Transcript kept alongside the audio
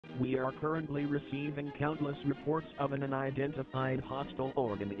We are currently receiving countless reports of an unidentified hostile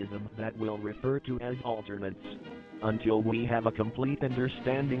organism that we'll refer to as alternates. Until we have a complete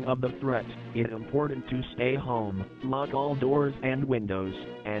understanding of the threat, it's important to stay home, lock all doors and windows,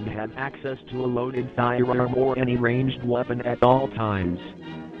 and have access to a loaded firearm or any ranged weapon at all times.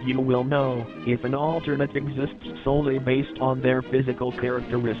 You will know if an alternate exists solely based on their physical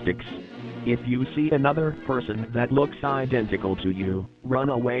characteristics. If you see another person that looks identical to you, run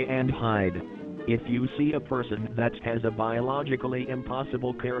away and hide. If you see a person that has a biologically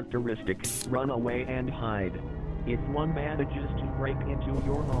impossible characteristic, run away and hide. If one manages to break into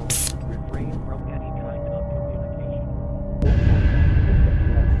your home, refrain from any